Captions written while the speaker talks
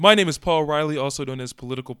My name is Paul Riley, also known as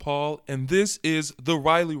Political Paul, and this is The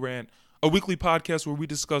Riley Rant, a weekly podcast where we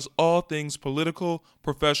discuss all things political,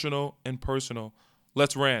 professional, and personal.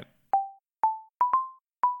 Let's rant.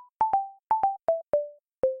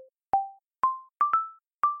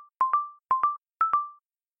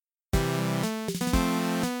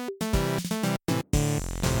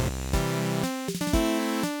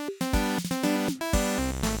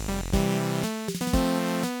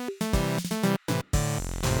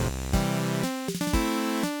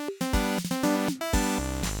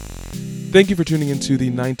 Thank you for tuning into the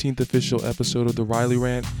 19th official episode of The Riley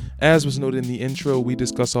Rant. As was noted in the intro, we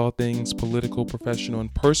discuss all things political, professional,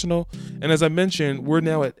 and personal. And as I mentioned, we're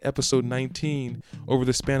now at episode 19 over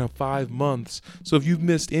the span of 5 months. So if you've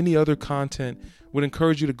missed any other content, would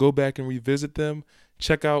encourage you to go back and revisit them.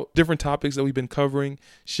 Check out different topics that we've been covering,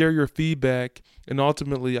 share your feedback, and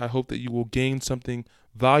ultimately I hope that you will gain something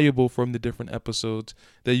valuable from the different episodes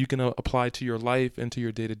that you can apply to your life and to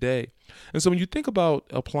your day-to-day. And so when you think about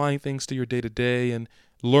applying things to your day-to-day and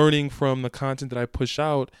learning from the content that I push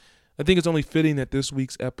out, I think it's only fitting that this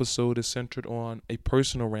week's episode is centered on a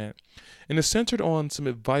personal rant. And it's centered on some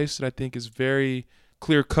advice that I think is very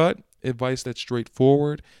clear-cut, advice that's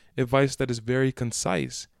straightforward, advice that is very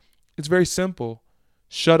concise. It's very simple.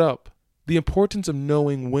 Shut up. The importance of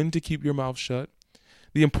knowing when to keep your mouth shut.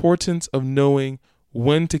 The importance of knowing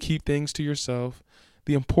when to keep things to yourself.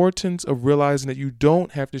 The importance of realizing that you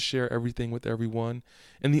don't have to share everything with everyone.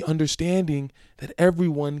 And the understanding that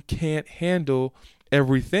everyone can't handle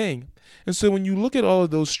everything. And so when you look at all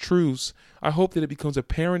of those truths, I hope that it becomes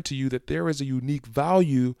apparent to you that there is a unique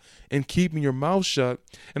value in keeping your mouth shut.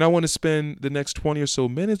 And I want to spend the next 20 or so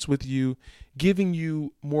minutes with you, giving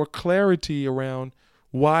you more clarity around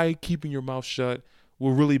why keeping your mouth shut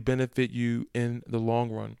will really benefit you in the long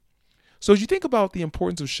run. So as you think about the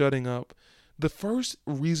importance of shutting up, the first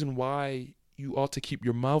reason why you ought to keep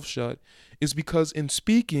your mouth shut is because in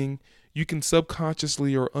speaking, you can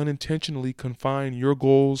subconsciously or unintentionally confine your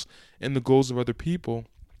goals and the goals of other people.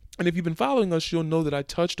 And if you've been following us, you'll know that I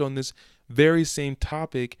touched on this very same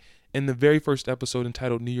topic in the very first episode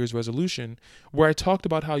entitled New Year's Resolution, where I talked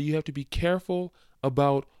about how you have to be careful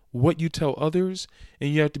about what you tell others,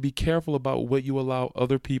 and you have to be careful about what you allow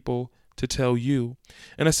other people to tell you.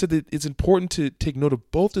 And I said that it's important to take note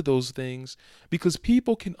of both of those things because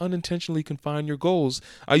people can unintentionally confine your goals.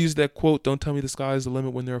 I use that quote, "Don't tell me the sky is the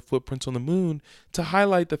limit when there are footprints on the moon," to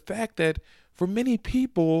highlight the fact that for many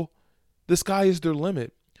people, the sky is their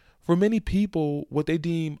limit. For many people, what they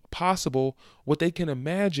deem possible, what they can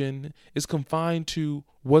imagine is confined to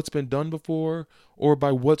what's been done before or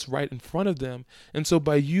by what's right in front of them. And so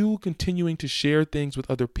by you continuing to share things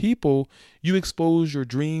with other people, you expose your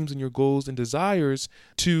dreams and your goals and desires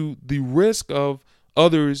to the risk of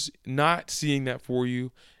others not seeing that for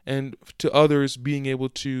you and to others being able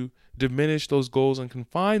to diminish those goals and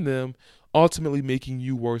confine them, ultimately making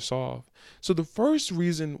you worse off. So the first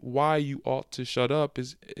reason why you ought to shut up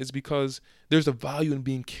is because there's a value in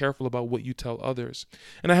being careful about what you tell others.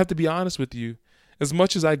 And I have to be honest with you, as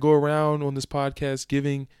much as I go around on this podcast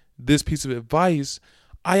giving this piece of advice,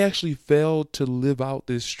 I actually failed to live out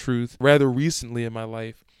this truth rather recently in my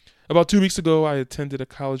life. About 2 weeks ago, I attended a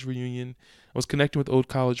college reunion. I was connecting with old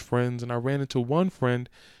college friends, and I ran into one friend,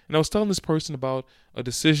 and I was telling this person about a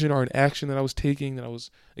decision or an action that I was taking that I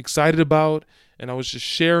was excited about, and I was just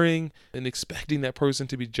sharing and expecting that person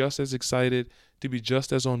to be just as excited, to be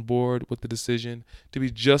just as on board with the decision, to be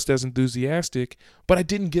just as enthusiastic, but I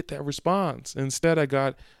didn't get that response. Instead, I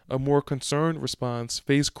got a more concerned response,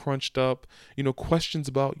 face crunched up, questions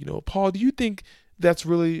about, Paul, do you think that's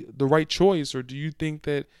really the right choice, or do you think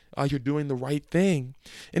that you're doing the right thing?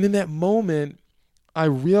 And in that moment, I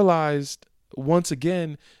realized once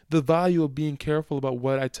again the value of being careful about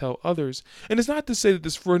what I tell others. And it's not to say that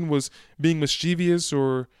this friend was being mischievous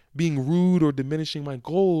or being rude or diminishing my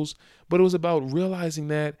goals, but it was about realizing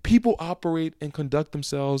that people operate and conduct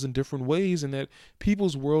themselves in different ways, and that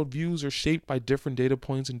people's worldviews are shaped by different data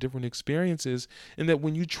points and different experiences, and that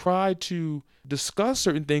when you try to discuss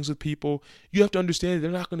certain things with people, you have to understand that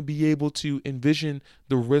they're not going to be able to envision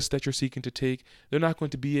the risk that you're seeking to take. They're not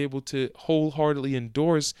going to be able to wholeheartedly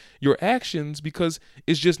endorse your actions because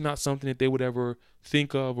it's just not something that they would ever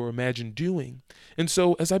think of or imagine doing. And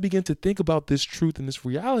so as I began to think about this truth and this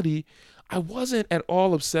reality, I wasn't at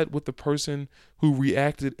all upset with the person who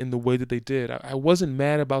reacted in the way that they did. I wasn't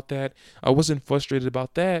mad about that. I wasn't frustrated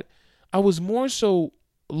about that. I was more so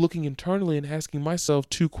looking internally and asking myself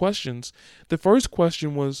 2 questions. The first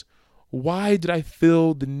question was, why did I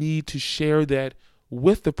feel the need to share that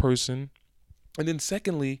with the person? And then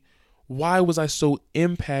secondly, why was I so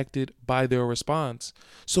impacted by their response?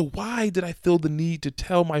 So why did I feel the need to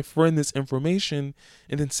tell my friend this information?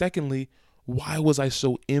 And then secondly, why was I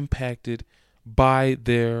so impacted by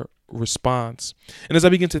their response? And as I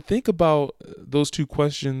begin to think about those two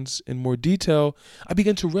questions in more detail, I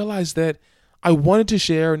began to realize that I wanted to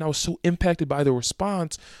share and I was so impacted by the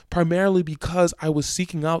response primarily because I was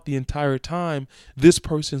seeking out the entire time this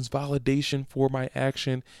person's validation for my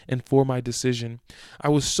action and for my decision. I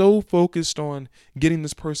was so focused on getting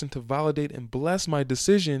this person to validate and bless my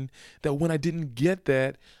decision that when I didn't get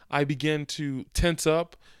that, I began to tense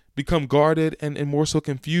up, become guarded, and more so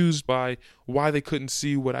confused by why they couldn't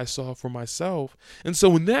see what I saw for myself. And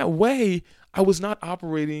so in that way, I was not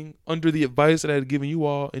operating under the advice that I had given you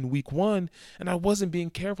all in week 1, and I wasn't being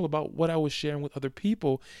careful about what I was sharing with other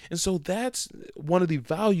people. And so that's one of the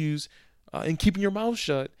values in keeping your mouth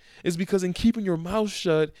shut, is because in keeping your mouth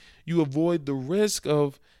shut, you avoid the risk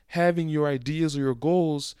of having your ideas or your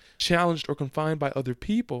goals challenged or confined by other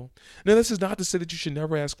people. Now, this is not to say that you should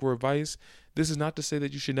never ask for advice. This is not to say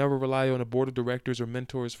that you should never rely on a board of directors or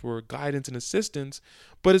mentors for guidance and assistance,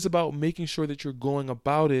 but it's about making sure that you're going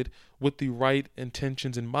about it with the right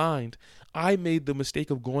intentions in mind. I made the mistake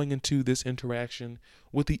of going into this interaction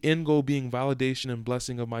with the end goal being validation and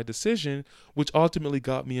blessing of my decision, which ultimately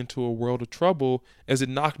got me into a world of trouble as it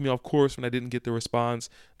knocked me off course when I didn't get the response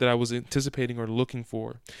that I was anticipating or looking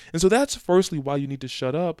for. And so that's firstly why you need to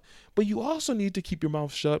shut up, but you also need to keep your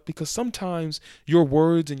mouth shut because sometimes your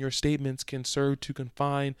words and your statements can serve to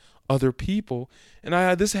confine other people. And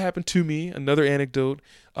this happened to me, another anecdote,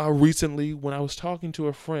 recently when I was talking to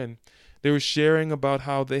a friend. They were sharing about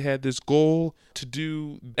how they had this goal to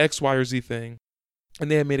do X, Y, or Z thing.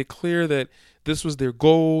 And they had made it clear that this was their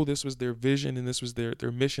goal, this was their vision, and this was their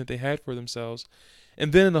mission that they had for themselves.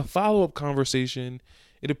 And then in a follow-up conversation,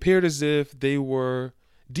 it appeared as if they were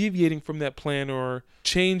deviating from that plan or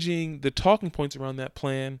changing the talking points around that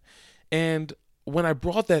plan. And when I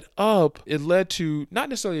brought that up, it led to not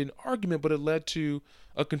necessarily an argument, but it led to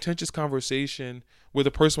a contentious conversation where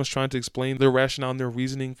the person was trying to explain their rationale and their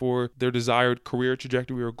reasoning for their desired career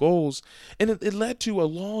trajectory or goals. And it led to a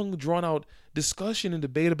long, drawn-out discussion and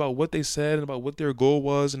debate about what they said and about what their goal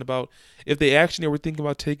was and about if the action they were thinking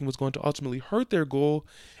about taking was going to ultimately hurt their goal.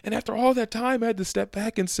 And after all that time, I had to step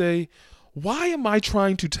back and say, why am I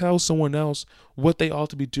trying to tell someone else what they ought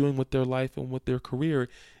to be doing with their life and with their career?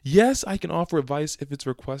 Yes, I can offer advice if it's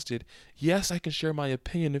requested. Yes, I can share my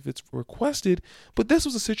opinion if it's requested. But this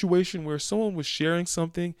was a situation where someone was sharing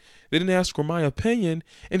something. They didn't ask for my opinion.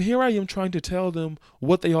 And here I am trying to tell them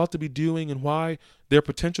what they ought to be doing and why their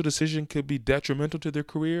potential decision could be detrimental to their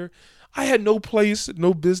career. I had no place,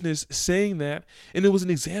 no business saying that. And it was an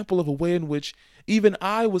example of a way in which even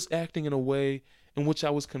I was acting in a way in which I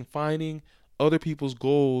was confining other people's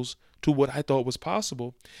goals to what I thought was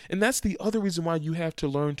possible. And that's the other reason why you have to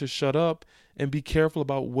learn to shut up and be careful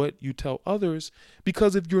about what you tell others.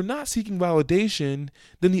 Because if you're not seeking validation,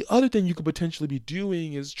 then the other thing you could potentially be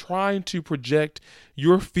doing is trying to project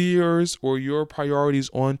your fears or your priorities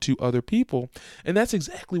onto other people. And that's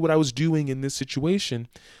exactly what I was doing in this situation.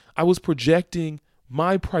 I was projecting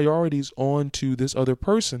my priorities onto this other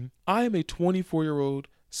person. I am a 24-year-old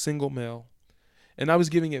single male. And I was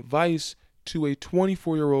giving advice to a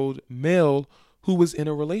 24-year-old male who was in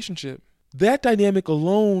a relationship. That dynamic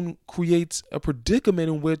alone creates a predicament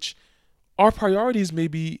in which our priorities may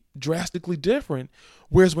be drastically different.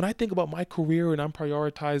 Whereas when I think about my career and I'm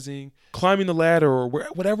prioritizing climbing the ladder or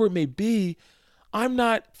whatever it may be, I'm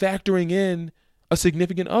not factoring in a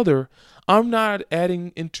significant other. I'm not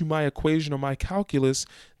adding into my equation or my calculus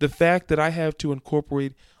the fact that I have to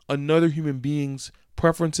incorporate another human being's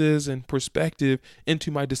preferences and perspective into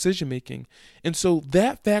my decision making. And so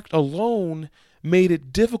that fact alone made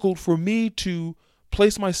it difficult for me to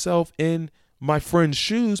place myself in my friend's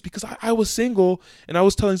shoes because I was single and I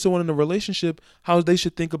was telling someone in a relationship how they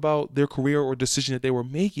should think about their career or decision that they were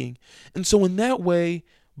making. And so in that way,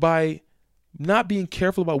 by not being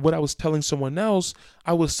careful about what I was telling someone else,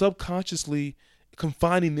 I was subconsciously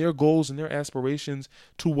confining their goals and their aspirations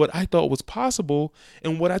to what I thought was possible.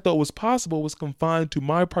 And what I thought was possible was confined to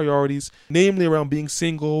my priorities, namely around being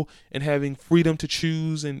single and having freedom to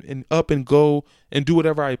choose and up and go and do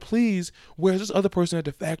whatever I please. Whereas this other person had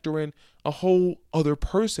to factor in a whole other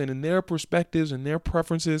person and their perspectives and their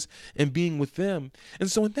preferences and being with them.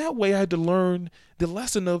 And so in that way, I had to learn the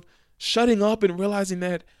lesson of shutting up and realizing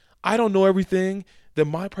that I don't know everything. that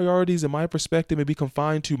my priorities and my perspective may be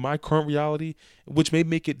confined to my current reality, which may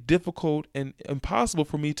make it difficult and impossible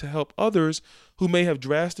for me to help others who may have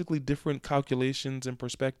drastically different calculations and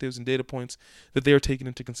perspectives and data points that they are taking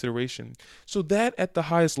into consideration. So that at the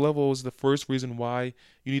highest level is the first reason why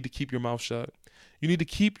you need to keep your mouth shut. You need to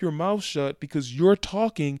keep your mouth shut because your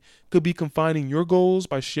talking could be confining your goals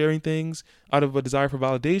by sharing things out of a desire for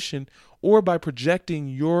validation, or by projecting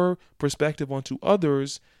your perspective onto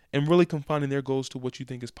others and really confining their goals to what you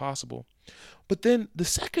think is possible. But then the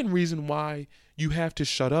second reason why you have to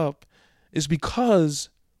shut up is because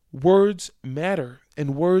words matter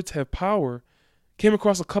and words have power. Came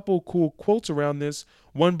across a couple cool quotes around this.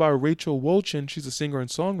 One by Rachel Wolchin, she's a singer and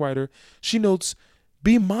songwriter. She notes,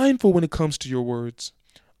 "Be mindful when it comes to your words.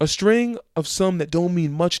 A string of some that don't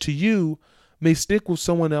mean much to you may stick with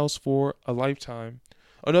someone else for a lifetime."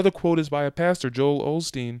 Another quote is by a pastor, Joel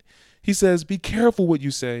Osteen. He says, "Be careful what you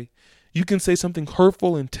say. You can say something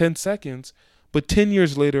hurtful in 10 seconds, but 10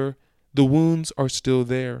 years later, the wounds are still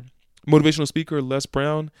there." Motivational speaker Les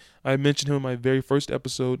Brown, I mentioned him in my very first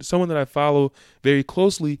episode, someone that I follow very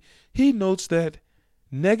closely. He notes that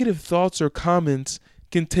negative thoughts or comments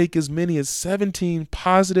can take as many as 17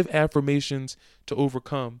 positive affirmations to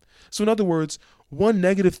overcome. So in other words, one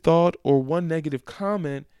negative thought or one negative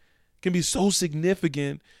comment can be so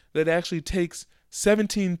significant that it actually takes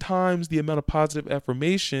 17 times the amount of positive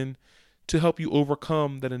affirmation to help you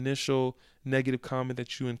overcome that initial negative comment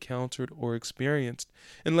that you encountered or experienced.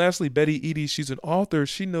 And lastly, Betty Eady, she's an author,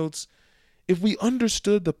 she notes, "If we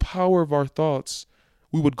understood the power of our thoughts,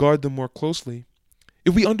 we would guard them more closely.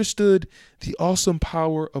 If we understood the awesome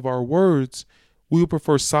power of our words, we would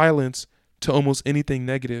prefer silence to almost anything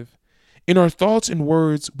negative. In our thoughts and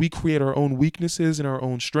words, we create our own weaknesses and our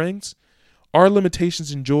own strengths. Our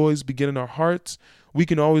limitations and joys begin in our hearts. We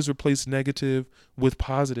can always replace negative with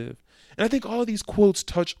positive." And I think all of these quotes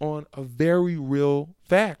touch on a very real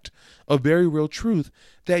fact, a very real truth,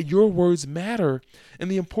 that your words matter.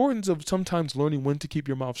 And the importance of sometimes learning when to keep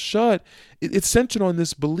your mouth shut, it's centered on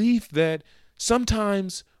this belief that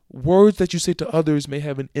sometimes words that you say to others may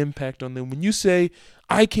have an impact on them. When you say,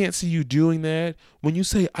 "I can't see you doing that," when you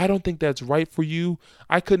say, "I don't think that's right for you,"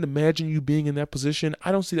 "I couldn't imagine you being in that position,"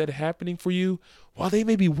 "I don't see that happening for you," while they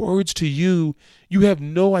may be words to you, you have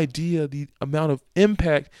no idea the amount of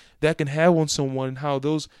impact that can have on someone and how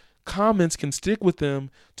those comments can stick with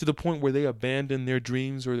them to the point where they abandon their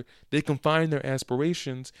dreams or they confine their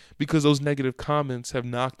aspirations because those negative comments have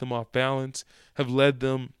knocked them off balance, have led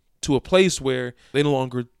them to a place where they no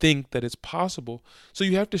longer think that it's possible. So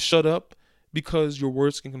you have to shut up because your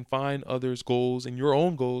words can confine others' goals and your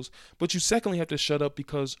own goals, but you secondly have to shut up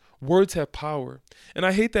because words have power. And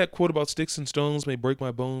I hate that quote about "sticks and stones may break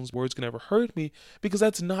my bones, words can never hurt me," because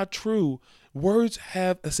that's not true. Words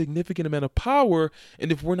have a significant amount of power,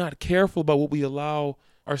 and if we're not careful about what we allow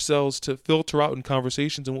ourselves to filter out in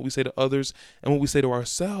conversations and what we say to others and what we say to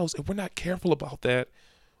ourselves, if we're not careful about that,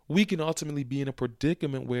 we can ultimately be in a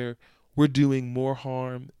predicament where we're doing more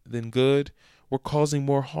harm than good, we're causing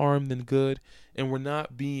more harm than good, and we're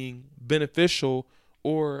not being beneficial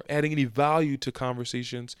or adding any value to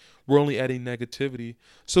conversations. We're only adding negativity.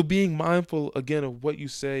 So being mindful, again, of what you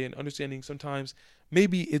say and understanding sometimes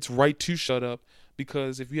maybe it's right to shut up,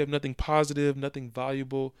 because if you have nothing positive, nothing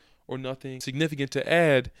valuable, or nothing significant to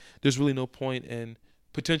add, there's really no point in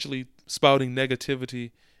potentially spouting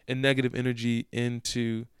negativity and negative energy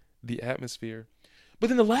into the atmosphere. But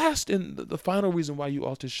then the last and the final reason why you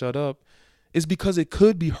ought to shut up is because it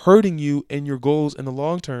could be hurting you and your goals in the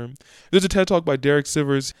long term. There's a TED Talk by Derek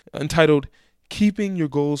Sivers entitled "Keeping Your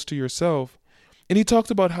Goals to Yourself." And he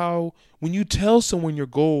talked about how when you tell someone your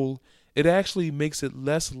goal, it actually makes it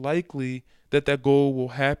less likely that that goal will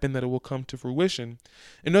happen, that it will come to fruition.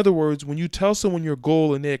 In other words, when you tell someone your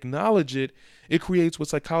goal and they acknowledge it, it creates what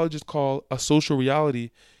psychologists call a social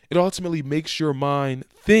reality. It ultimately makes your mind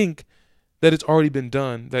think that it's already been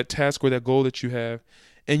done, that task or that goal that you have.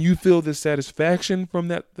 And you feel this satisfaction from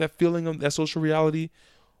that feeling of that social reality,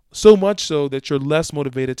 so much so that you're less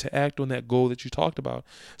motivated to act on that goal that you talked about.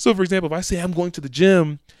 So for example, if I say I'm going to the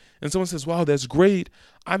gym and someone says, "Wow, that's great,"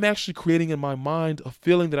 I'm actually creating in my mind a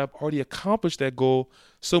feeling that I've already accomplished that goal,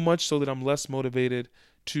 so much so that I'm less motivated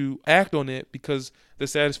to act on it because the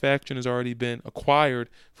satisfaction has already been acquired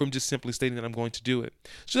from just simply stating that I'm going to do it.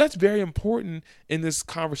 So that's very important in this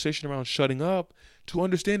conversation around shutting up, to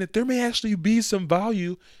understand that there may actually be some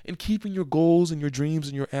value in keeping your goals and your dreams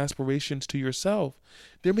and your aspirations to yourself.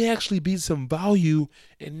 There may actually be some value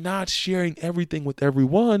in not sharing everything with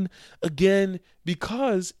everyone, again,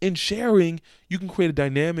 because in sharing, you can create a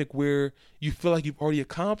dynamic where you feel like you've already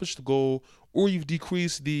accomplished the goal, or you've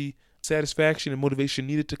decreased the satisfaction and motivation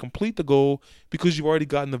needed to complete the goal because you've already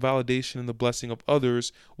gotten the validation and the blessing of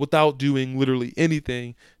others without doing literally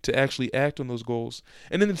anything to actually act on those goals.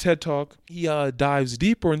 And in the TED Talk, he dives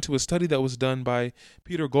deeper into a study that was done by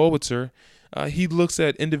Peter Gollwitzer. He looks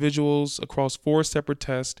at individuals across 4 separate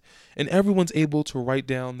tests, and everyone's able to write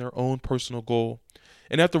down their own personal goal.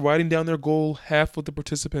 And after writing down their goal, half of the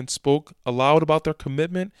participants spoke aloud about their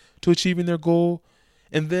commitment to achieving their goal,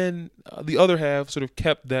 and then the other half sort of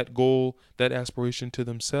kept that goal, that aspiration to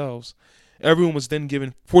themselves. Everyone was then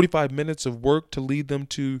given 45 minutes of work to lead them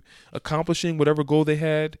to accomplishing whatever goal they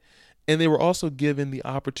had, and they were also given the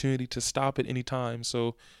opportunity to stop at any time.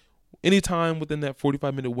 So anytime within that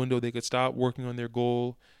 45-minute window, they could stop working on their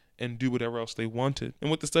goal and do whatever else they wanted. And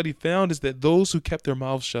what the study found is that those who kept their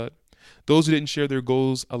mouths shut, those who didn't share their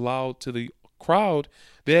goals aloud to the crowd,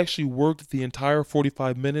 they actually worked the entire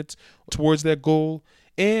 45 minutes towards that goal.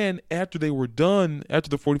 And after they were done, after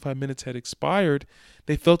the 45 minutes had expired,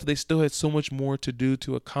 they felt that they still had so much more to do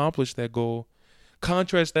to accomplish that goal.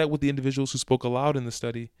 Contrast that with the individuals who spoke aloud in the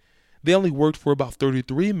study. They only worked for about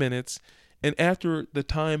 33 minutes, and after the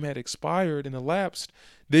time had expired and elapsed,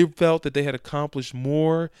 they felt that they had accomplished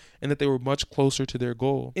more and that they were much closer to their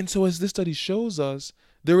goal. And so as this study shows us,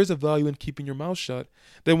 there is a value in keeping your mouth shut.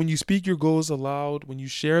 That when you speak your goals aloud, when you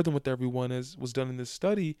share them with everyone, as was done in this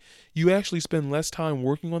study, you actually spend less time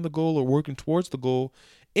working on the goal or working towards the goal,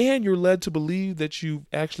 and you're led to believe that you've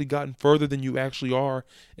actually gotten further than you actually are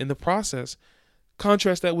in the process.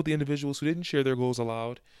 Contrast that with the individuals who didn't share their goals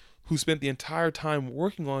aloud, who spent the entire time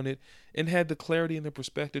working on it and had the clarity and the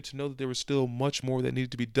perspective to know that there was still much more that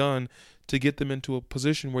needed to be done to get them into a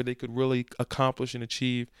position where they could really accomplish and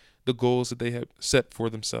achieve the goals that they had set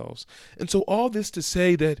for themselves. And so all this to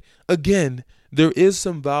say that, again, there is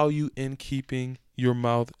some value in keeping your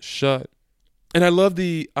mouth shut. And I love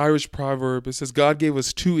the Irish proverb. It says, God gave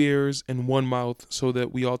us 2 ears and 1 mouth so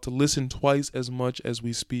that we ought to listen twice as much as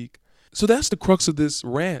we speak. So that's the crux of this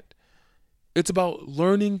rant. It's about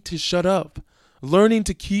learning to shut up, learning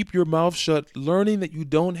to keep your mouth shut, learning that you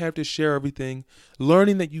don't have to share everything,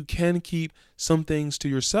 learning that you can keep some things to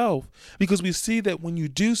yourself. Because we see that when you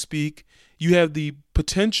do speak, you have the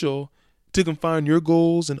potential to confine your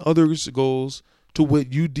goals and others' goals to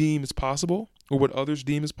what you deem is possible or what others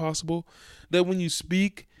deem is possible. That when you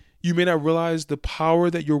speak, you may not realize the power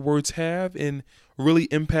that your words have in really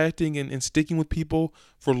impacting and sticking with people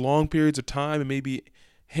for long periods of time and maybe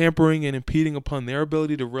hampering and impeding upon their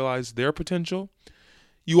ability to realize their potential.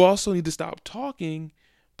 You also need to stop talking,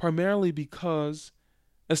 primarily because,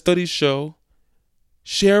 as studies show,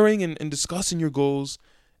 sharing and discussing your goals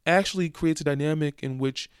actually creates a dynamic in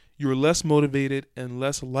which you're less motivated and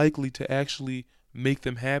less likely to actually make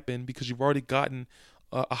them happen because you've already gotten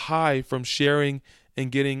a high from sharing and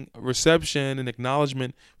getting reception and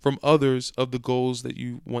acknowledgement from others of the goals that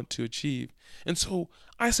you want to achieve. And so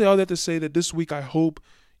I say all that to say that this week I hope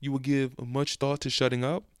you will give much thought to shutting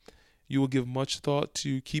up. You will give much thought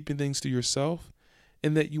to keeping things to yourself,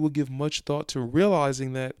 and that you will give much thought to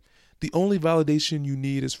realizing that the only validation you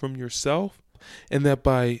need is from yourself, and that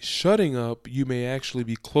by shutting up, you may actually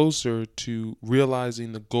be closer to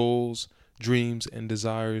realizing the goals, dreams, and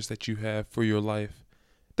desires that you have for your life.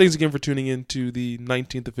 Thanks again for tuning in to the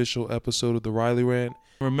 19th official episode of the Riley Rant.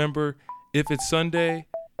 Remember, if it's Sunday,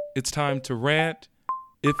 it's time to rant.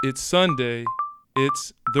 If it's Sunday,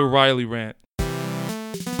 it's the Riley Rant.